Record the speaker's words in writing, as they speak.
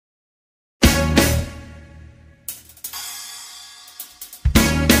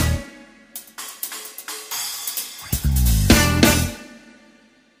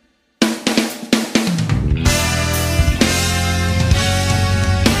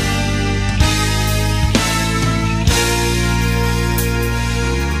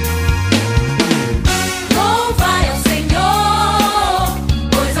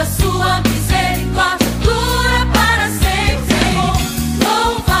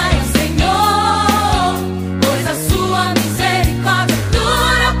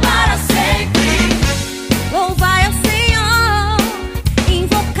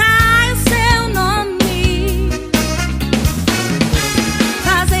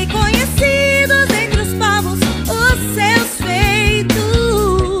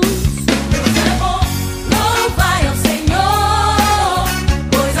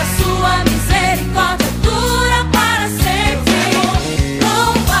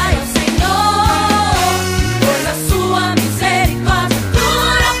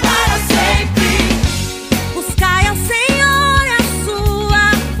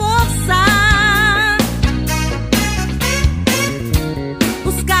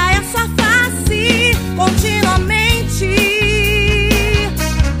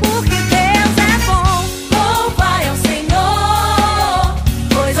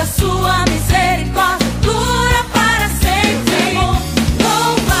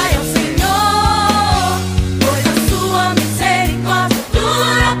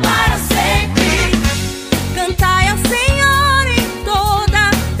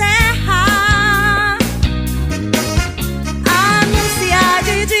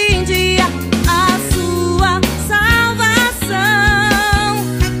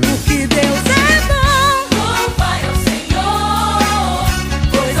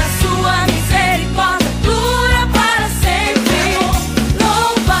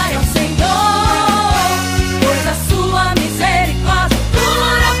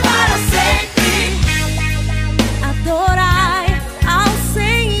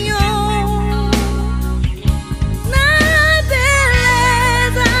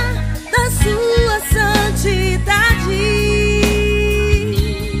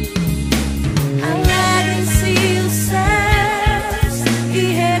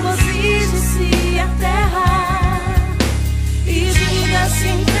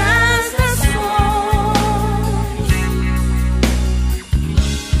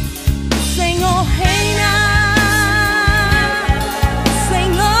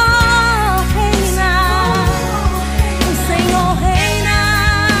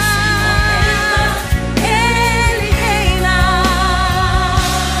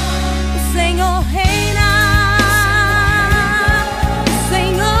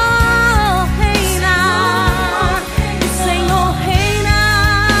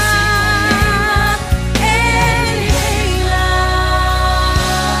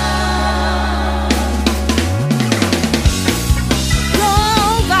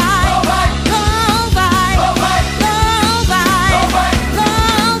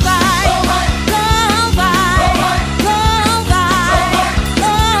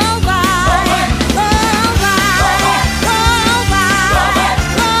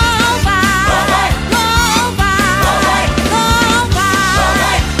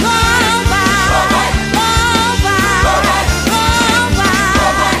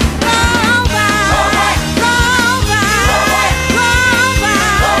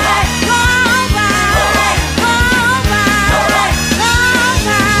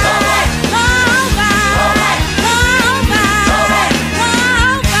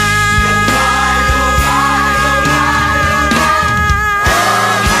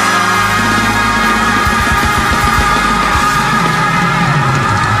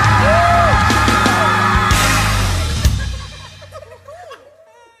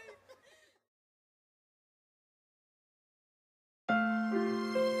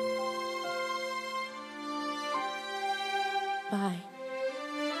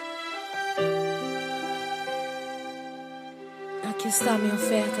Aqui está a minha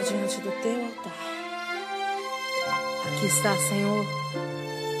oferta diante do teu altar. Aqui está, Senhor,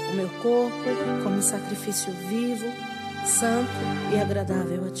 o meu corpo como sacrifício vivo, santo e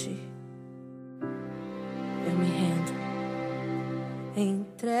agradável a ti. Eu me rendo.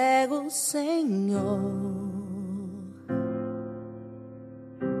 Entrego, Senhor,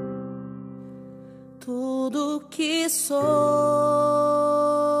 tudo que sou.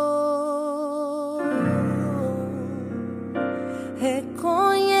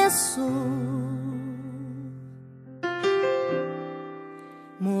 Reconheço,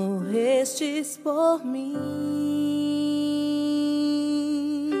 morrestes por mim.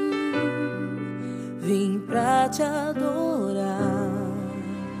 Vim pra te adorar.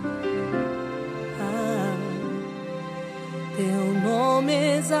 Teu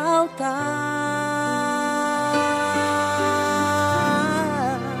nome exaltar.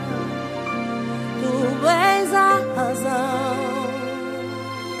 Tu és a razão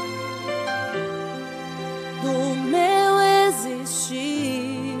do meu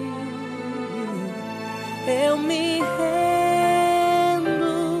existir. Eu me rendo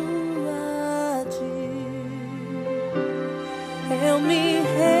a ti. Eu me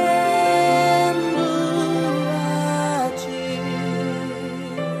rendo.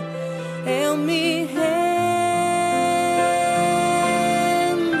 Eu me rendo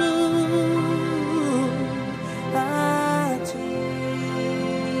a ti.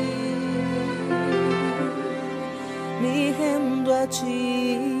 Me rendo a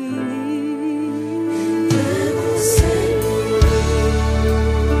ti. Entrego, Senhor.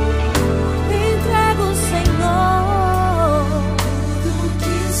 Entrego, Senhor, tudo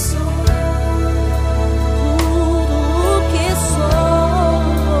que sou. Tudo que sou.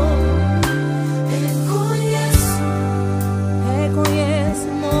 Reconheço,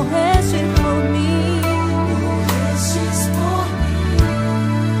 morreste por mim. Morrestes por mim.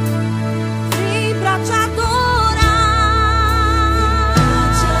 Vim pra te adorar.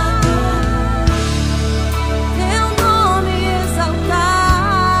 Teu nome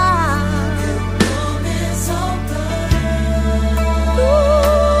exaltar. Teu nome exaltar. Tu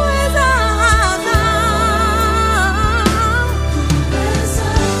és a razão. Tu és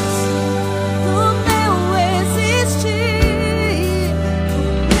a razão do meu existir.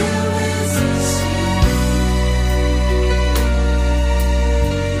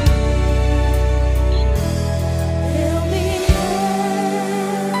 Eu me rendo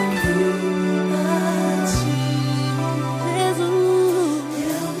a ti, Jesus. Eu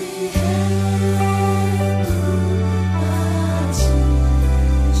me rendo a ti, Jesus. Eu me rendo a ti,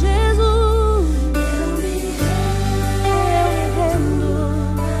 Jesus. Eu me rendo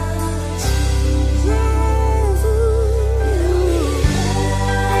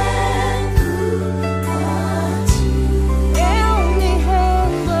a ti. Eu me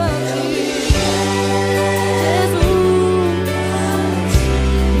rendo a ti, Jesus.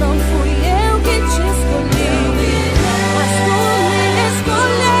 Não fui eu que te escolhi, mas tu me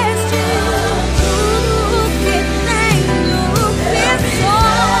escolheste. Tudo que tenho, que sou,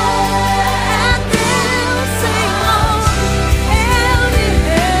 é teu, Senhor. Eu me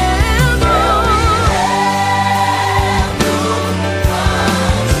rendo a ti.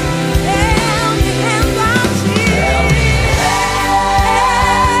 Eu me rendo a ti.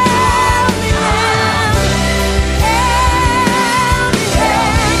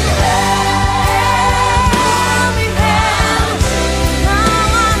 Não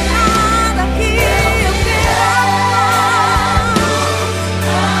há nada que eu queira mais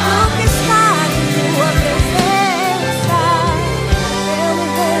do que estar em tua presença. Eu me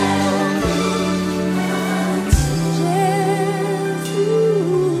rendo a ti, Jesus.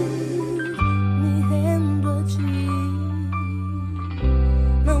 Me rendo a ti.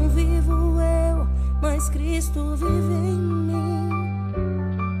 Não vivo eu, mas Cristo vive em mim.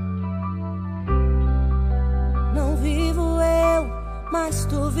 Não vivo eu, mas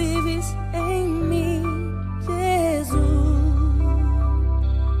tu vives em mim, Jesus.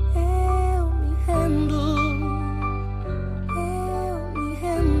 Eu me rendo, eu me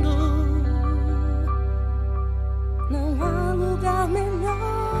rendo. Não há lugar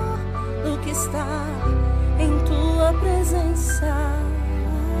melhor do que estar em tua presença.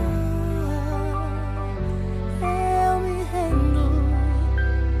 Eu me rendo,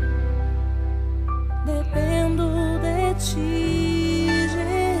 dependo de ti,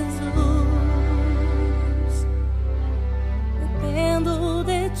 Jesus. Dependo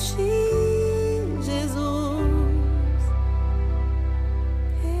de ti, Jesus.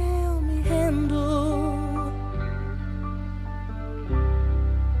 Eu me rendo.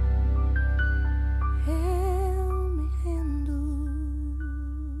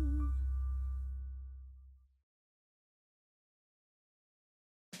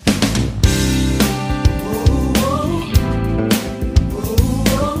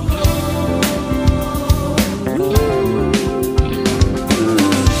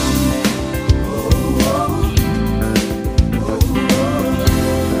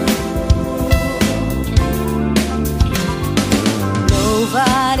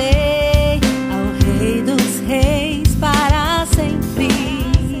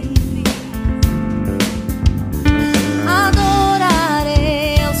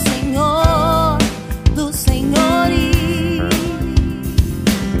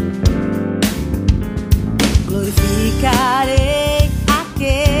 Glorificarei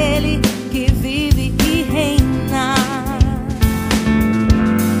aquele que vive e reina.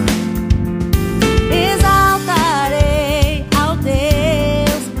 Exaltarei ao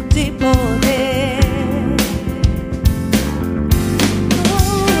Deus de poder.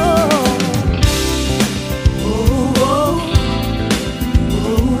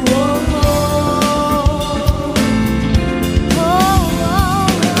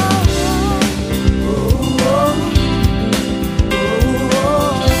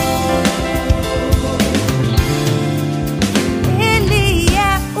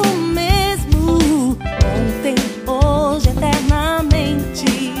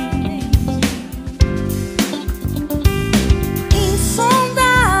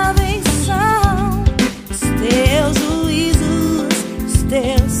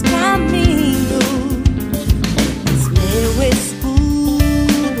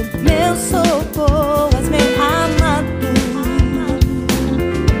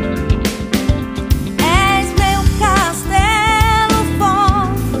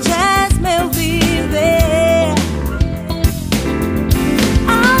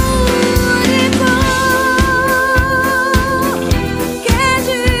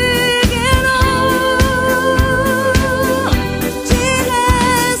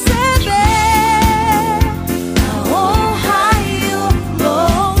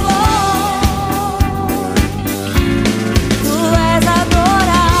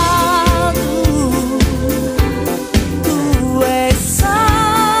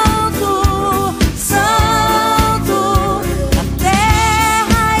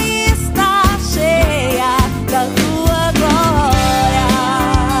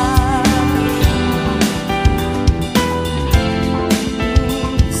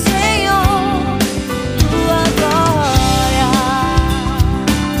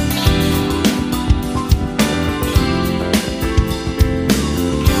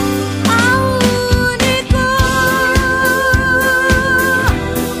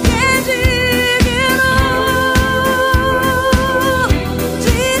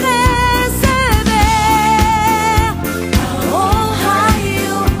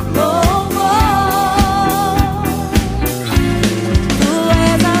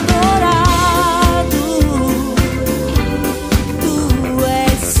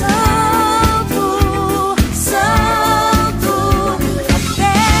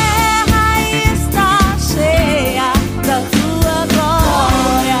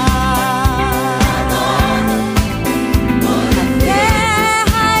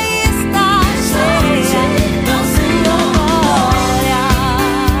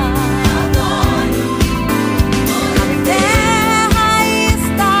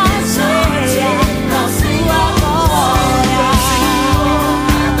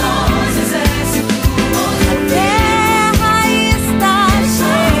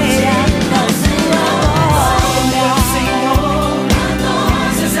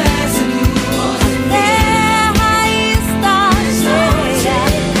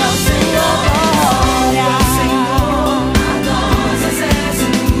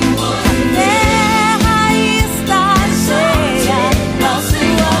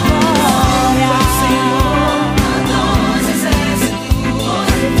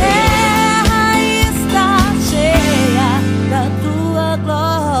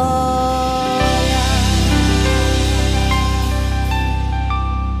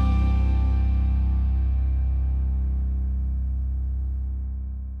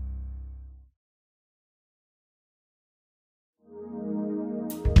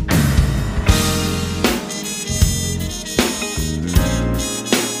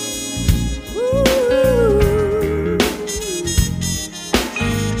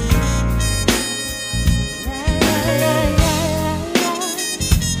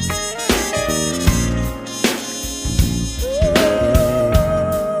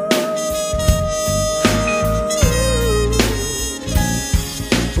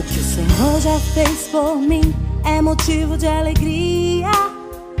 fez por mim é motivo de alegria.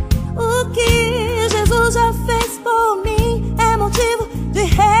 O que Jesus já fez por mim é motivo de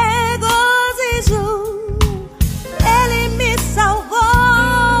regozijo. Ele me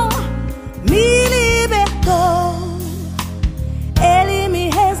salvou, me libertou, Ele me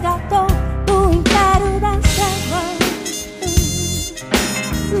resgatou do império das trevas.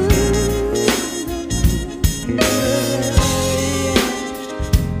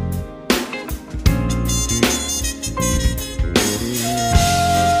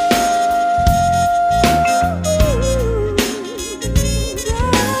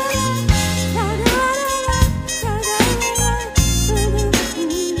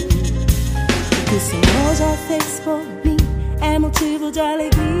 Senhor já fez por mim é motivo de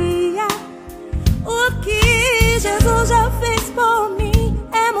alegria. O que Jesus já fez por mim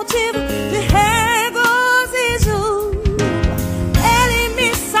é motivo de regozijo. Ele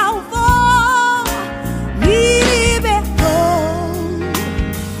me salvou, me libertou,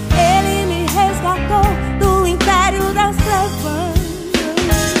 Ele me resgatou do império das trevas.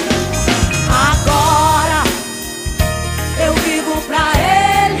 Agora eu vivo pra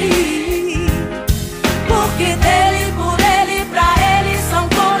Ele, porque dele, por Ele, pra Ele são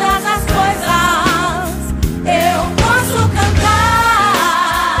todas as coisas. Eu posso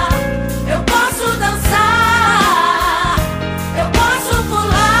cantar, eu posso dançar, eu posso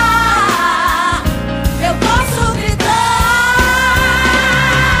pular, eu posso gritar.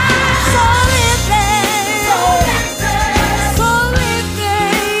 Sou livre, sou livre, sou livre,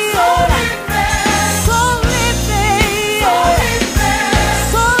 sou livre, sou livre, sou livre,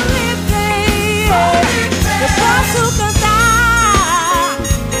 sou livre. Eu posso cantar,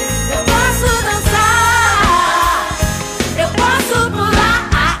 eu posso dançar, eu posso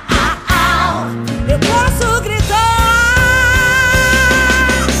pular, eu posso gritar.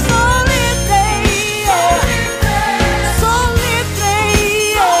 Sou livre, sou livre,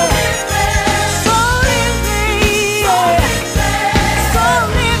 sou livre, sou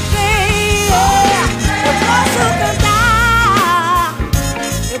livre. Eu posso cantar,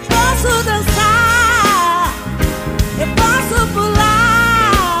 eu posso dançar, eu posso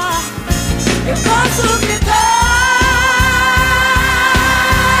pular, eu posso gritar.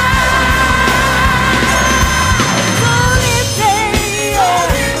 Sou livre, sou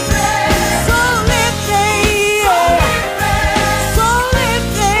livre, sou livre, sou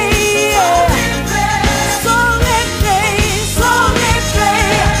livre, sou livre, sou livre.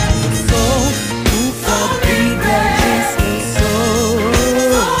 Sou o que a Bíblia diz que sou.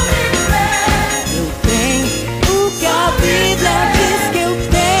 Eu tenho o que a Bíblia diz que eu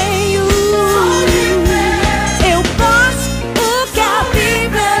tenho. Eu posso o que a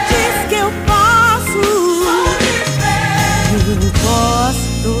Bíblia diz que eu posso. Eu posso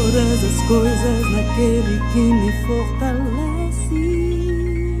todas as coisas naquele que me fortalece.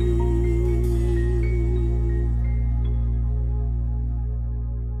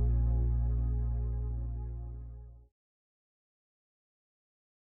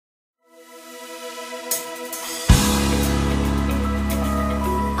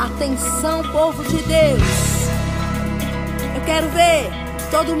 Atenção, povo de Deus. Eu quero ver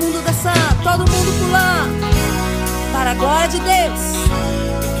todo mundo dançando, todo mundo pulando, para a glória de Deus.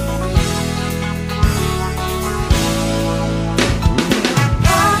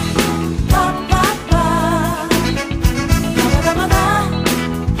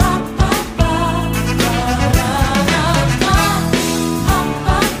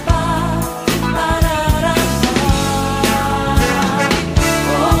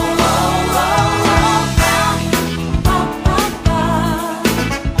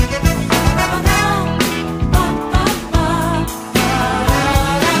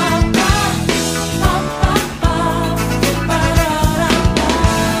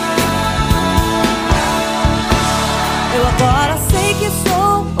 Eu agora sei que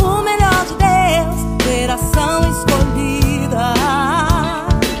sou o melhor de Deus, geração escolhida.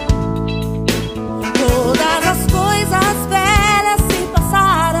 Todas as coisas velhas se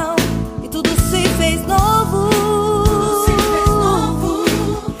passaram e tudo se fez novo.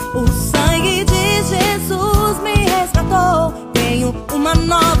 O sangue de Jesus me resgatou, tenho uma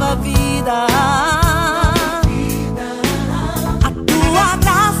nova vida. A tua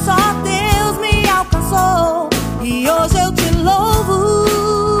graça, ó Deus, me alcançou e hoje eu te louvo.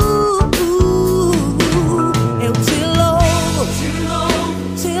 Eu te louvo, te louvo,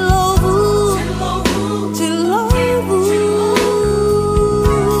 te louvo, te louvo.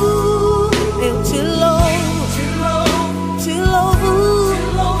 Eu te louvo, te louvo, te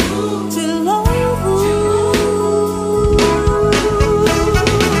louvo, te louvo.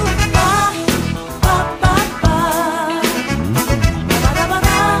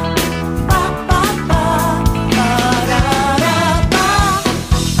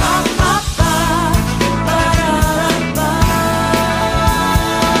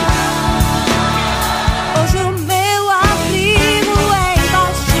 Hoje o meu abrigo é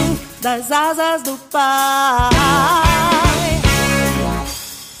embaixo das asas do Pai.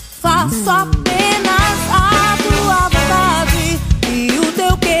 Faço apenas a tua vontade e o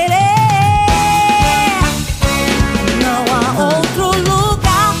teu querer. Não há outro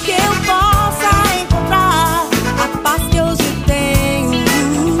lugar que eu possa encontrar a paz que hoje tenho.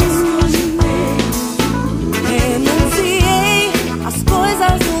 Renunciei às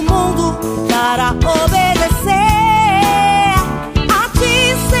coisas do mundo para obedecer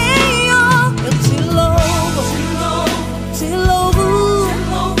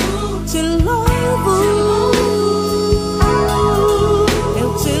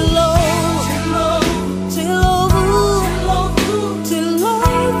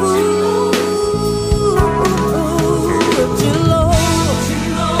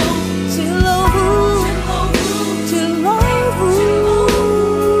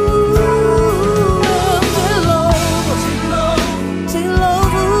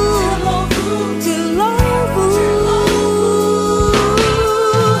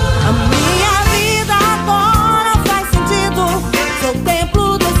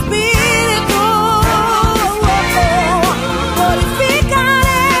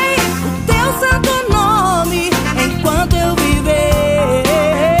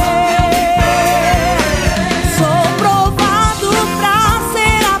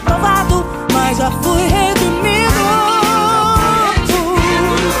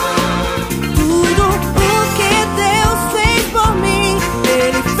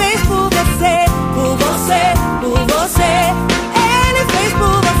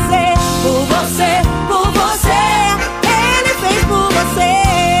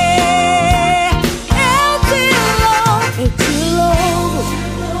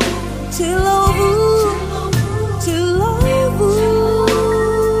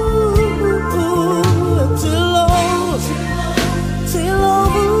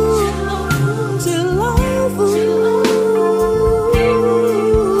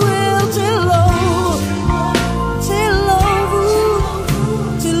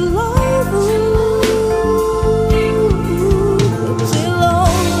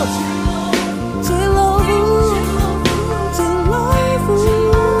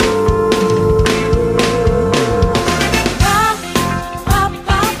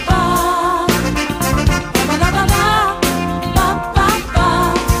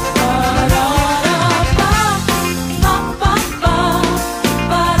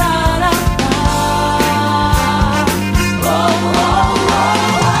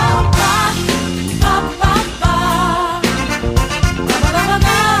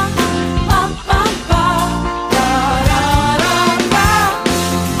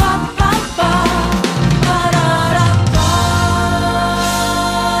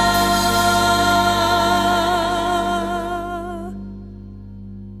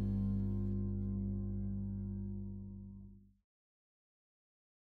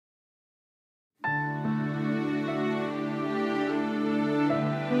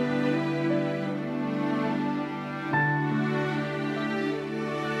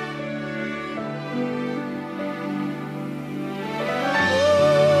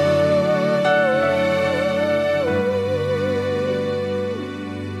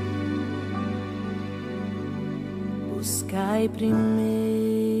buscai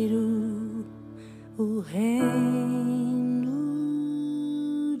primeiro o reino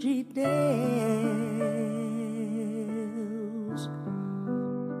de Deus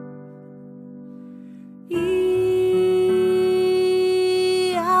e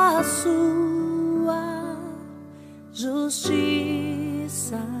a sua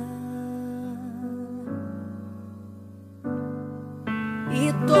justiça,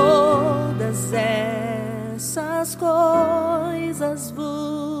 e todas essas coisas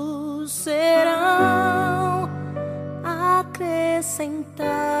vos serão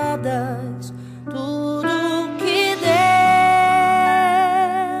acrescentadas. Tudo que Deus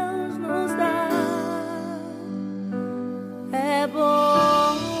nos dá é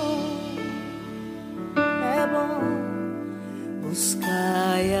bom, é bom.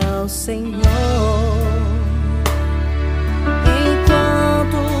 Buscai ao Senhor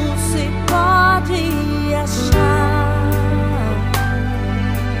enquanto se pode achar.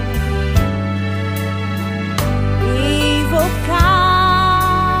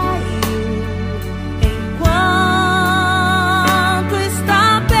 Invocai-o enquanto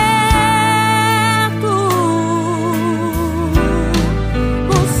está perto.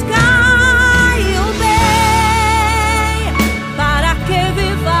 Buscai o bem para que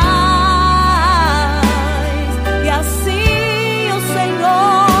vivais, e assim o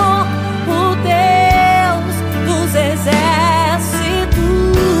Senhor, o Deus dos exércitos,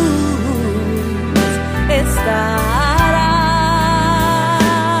 estará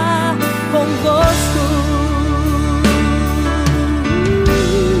convosco.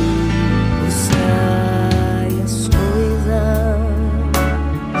 Buscai as coisas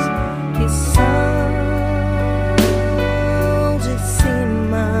que são de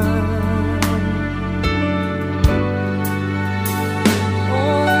cima,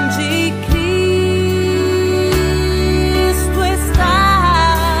 onde Cristo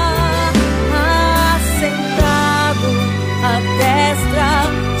está assentado à destra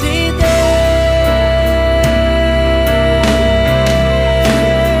de Deus.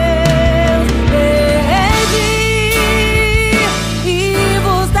 Pedi e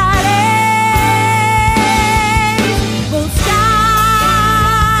vos dareis,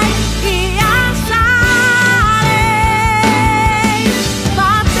 buscai e achareis,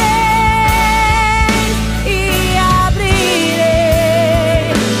 bateis e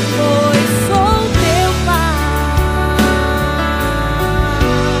abrirei, pois sou teu Pai.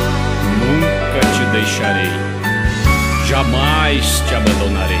 Nunca te deixarei, jamais te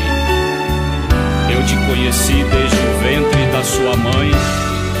abandonarei. Eu te conheci desde o ventre da sua mãe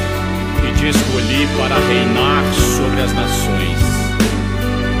e te escolhi para reinar sobre as nações.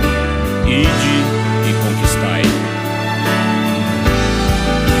 Ide e conquistai.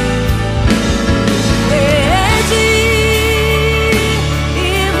 Pedi e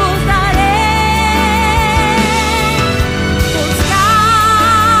vos darei,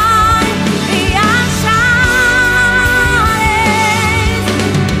 buscai e achareis,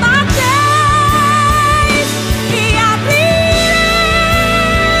 bateis e abrirei,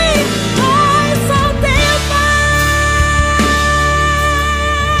 pois sou teu Pai.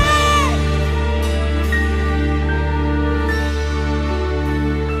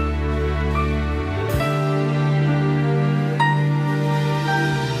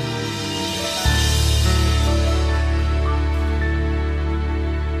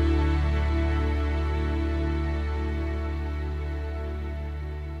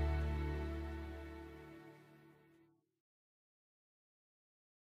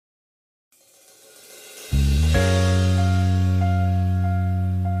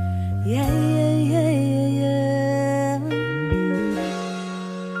 Yeah, yeah, yeah, yeah, yeah.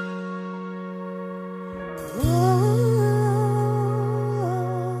 Oh,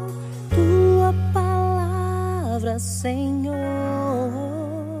 tua palavra, Senhor.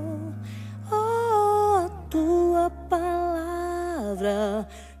 Oh, tua palavra,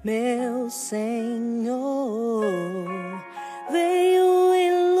 meu Senhor, veio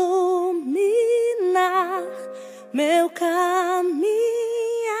iluminar meu caminhar.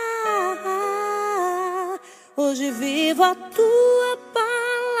 Hoje vivo a tua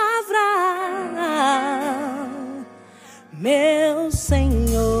palavra, meu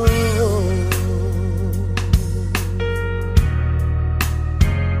Senhor.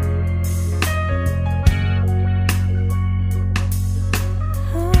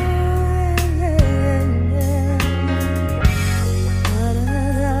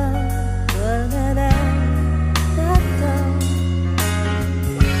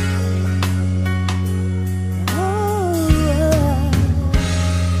 Oh,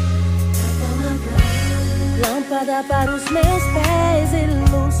 lâmpada para os meus pés e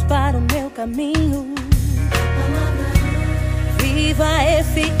luz para o meu caminho. Viva,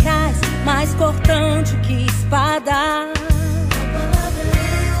 eficaz, mais cortante que espada,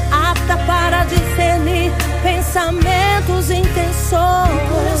 apta para discernir pensamentos e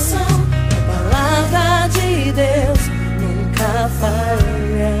intenções. A palavra de Deus nunca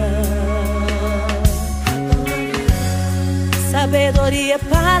falha. Sabedoria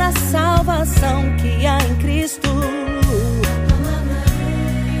para a salvação que há em Cristo.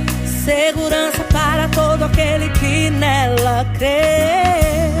 Segurança para todo aquele que nela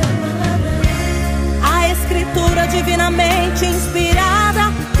crê. A Escritura divinamente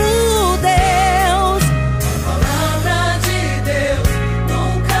inspirada por Deus. A palavra de Deus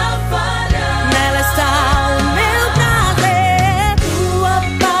nunca falha. Nela está o meu prazer. Tua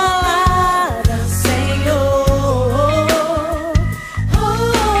palavra, Senhor.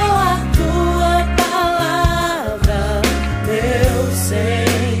 Oh, a tua palavra, meu Senhor.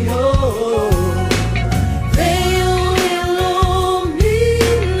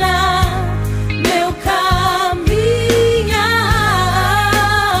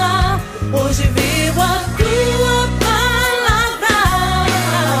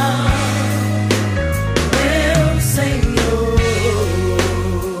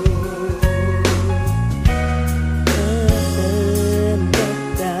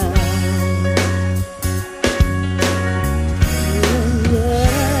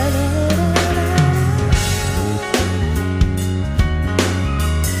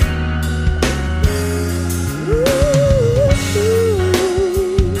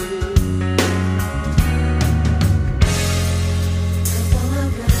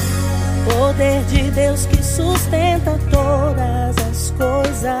 Poder de Deus que sustenta todas as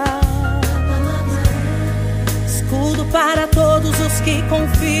coisas. Escudo para todos os que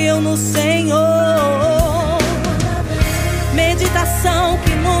confiam no Senhor. Meditação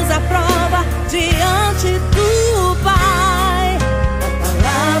que nos aprova diante do Pai. A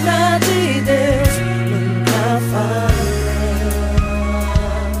palavra de Deus nunca falha.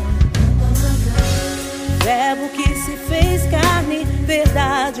 Verbo que se fez carne,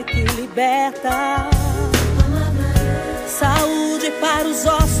 verdade que liberta. Saúde para os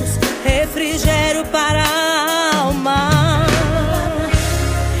ossos, refrigério para a alma.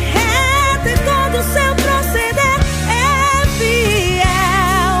 Reto em todo o seu proceder é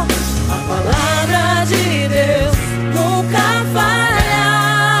fiel. A palavra de Deus nunca falha.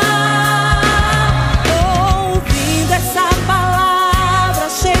 Ouvindo essa palavra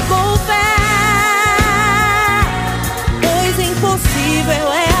chegou fé, pois impossível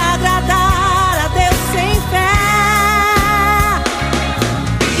é agradar a Deus sem fé.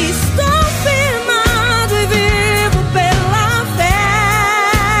 Estou firmado e vivo pela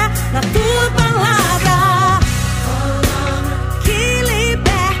fé na tua palavra, que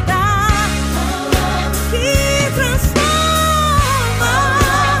liberta, que transforma,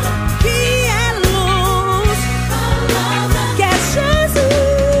 que é luz, que é Jesus.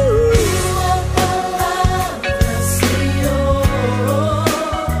 Senhor,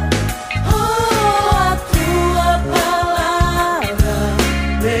 oh, a tua palavra,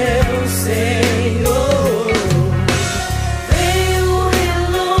 meu Senhor, veio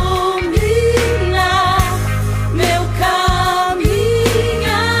iluminar meu caminhar.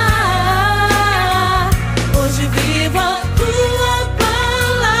 Hoje vivo a tua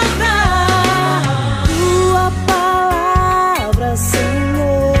palavra,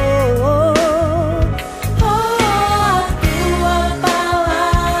 Senhor. Oh, a tua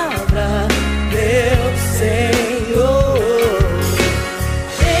palavra, meu Senhor,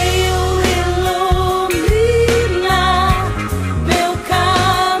 veio iluminar meu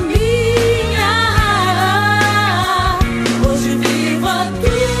caminhar. Hoje vivo a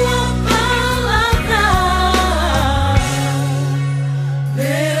tua palavra,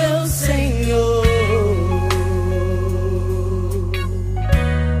 meu Senhor,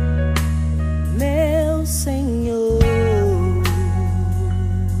 meu Senhor,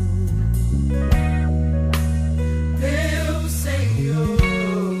 meu Senhor.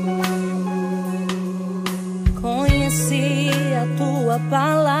 Conheci a tua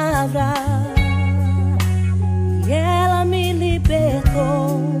palavra e ela me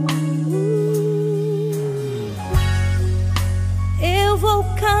libertou. Eu vou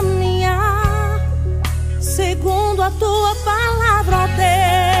caminhar segundo a tua palavra,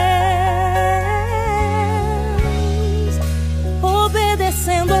 Deus,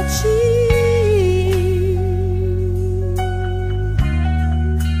 obedecendo a ti.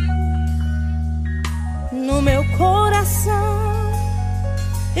 No meu coração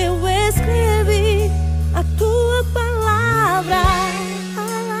eu escrevi a tua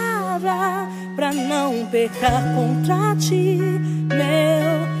pecar contra ti,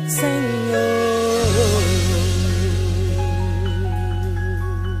 meu Senhor.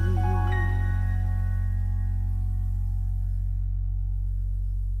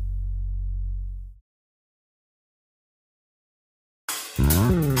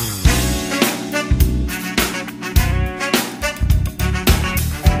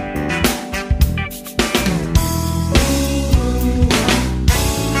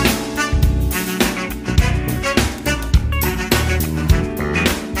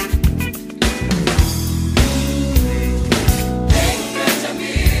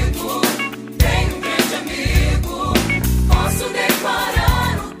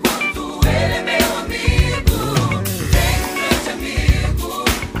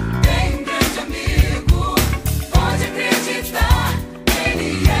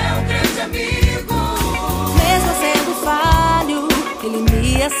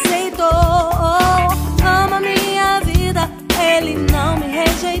 Seu nome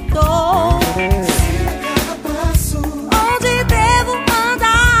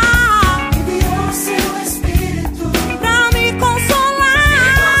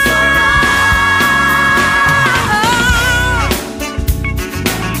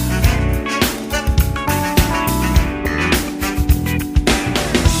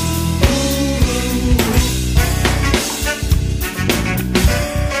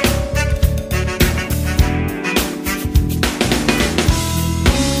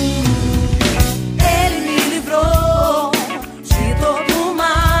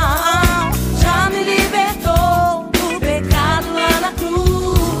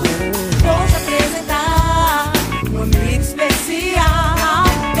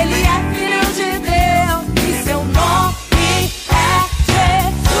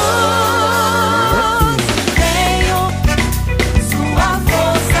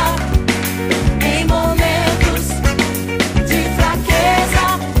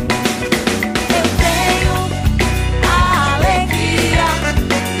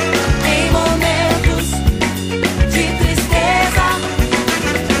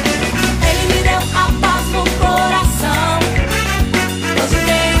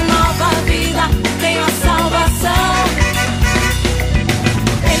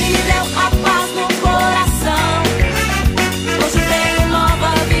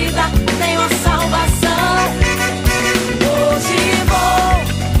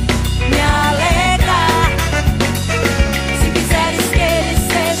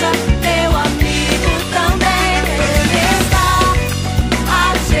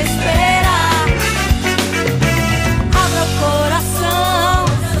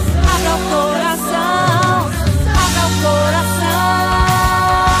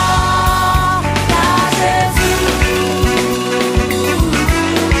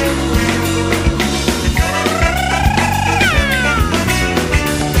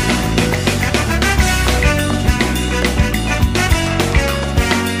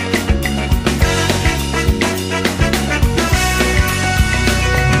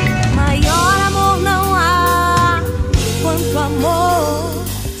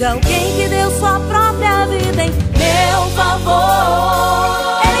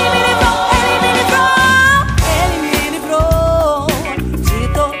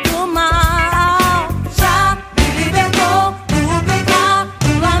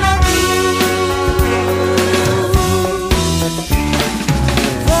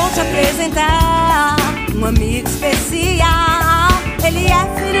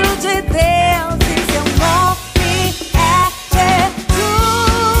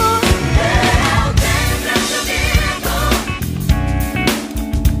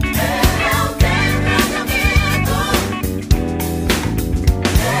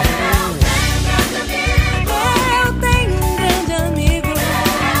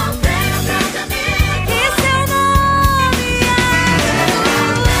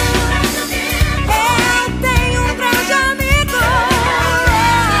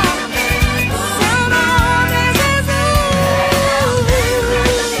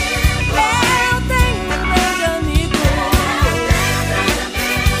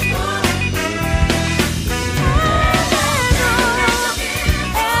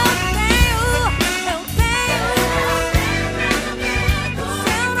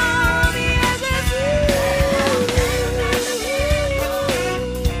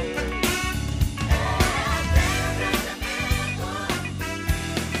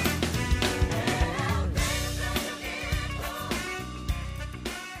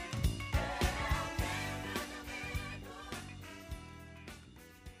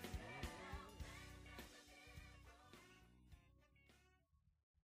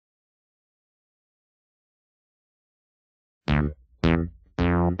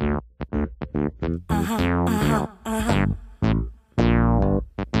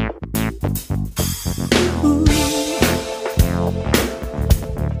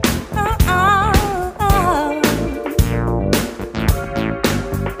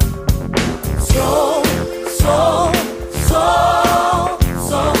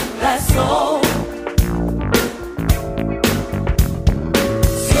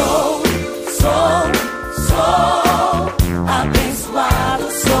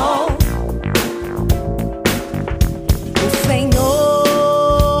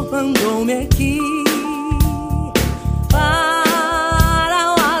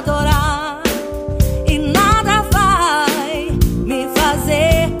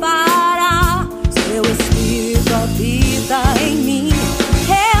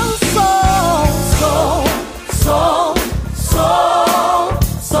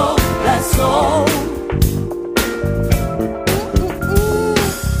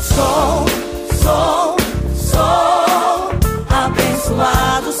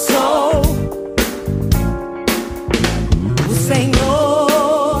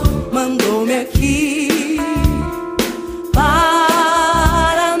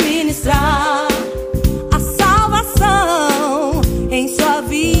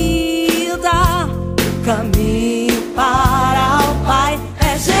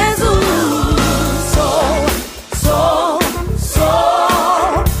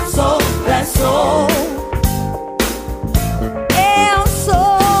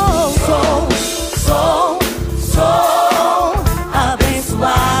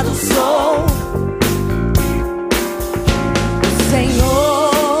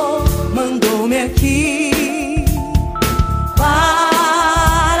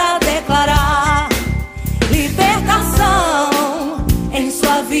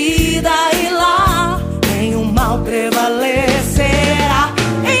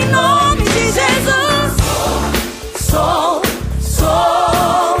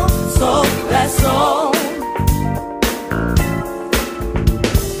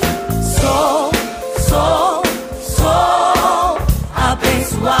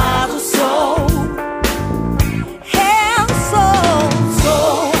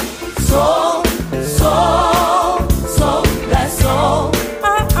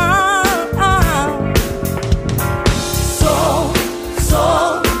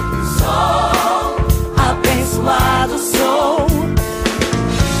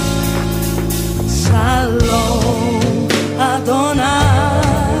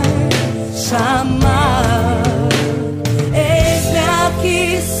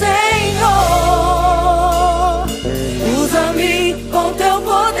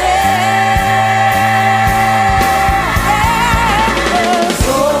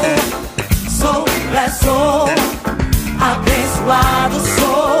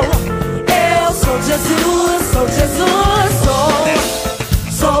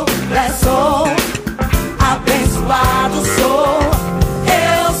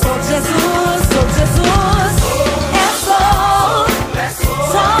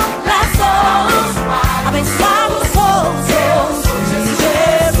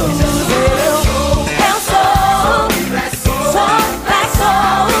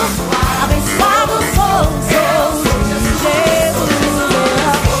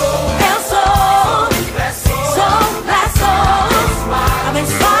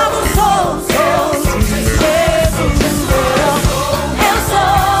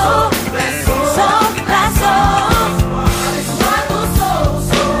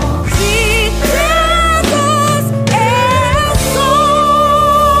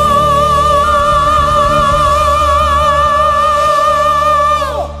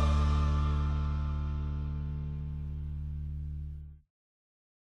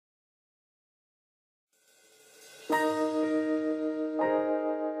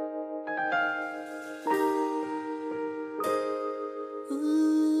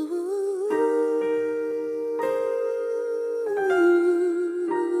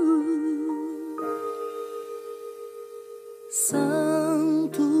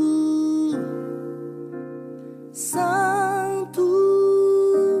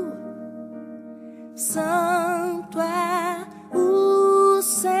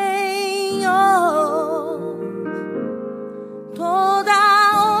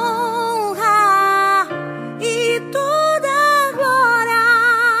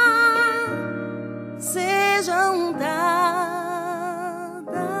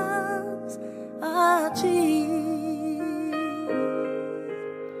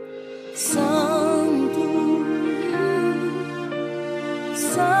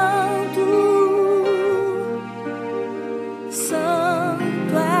Santo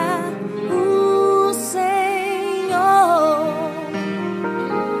é o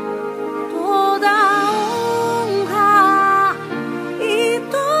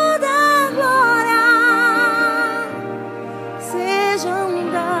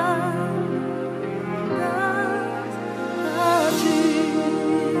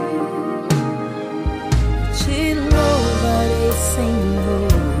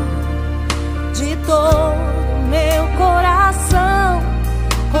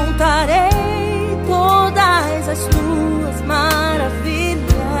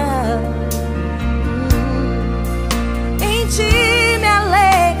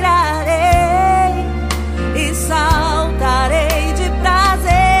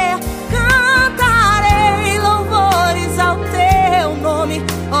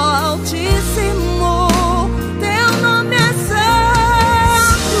Altíssimo.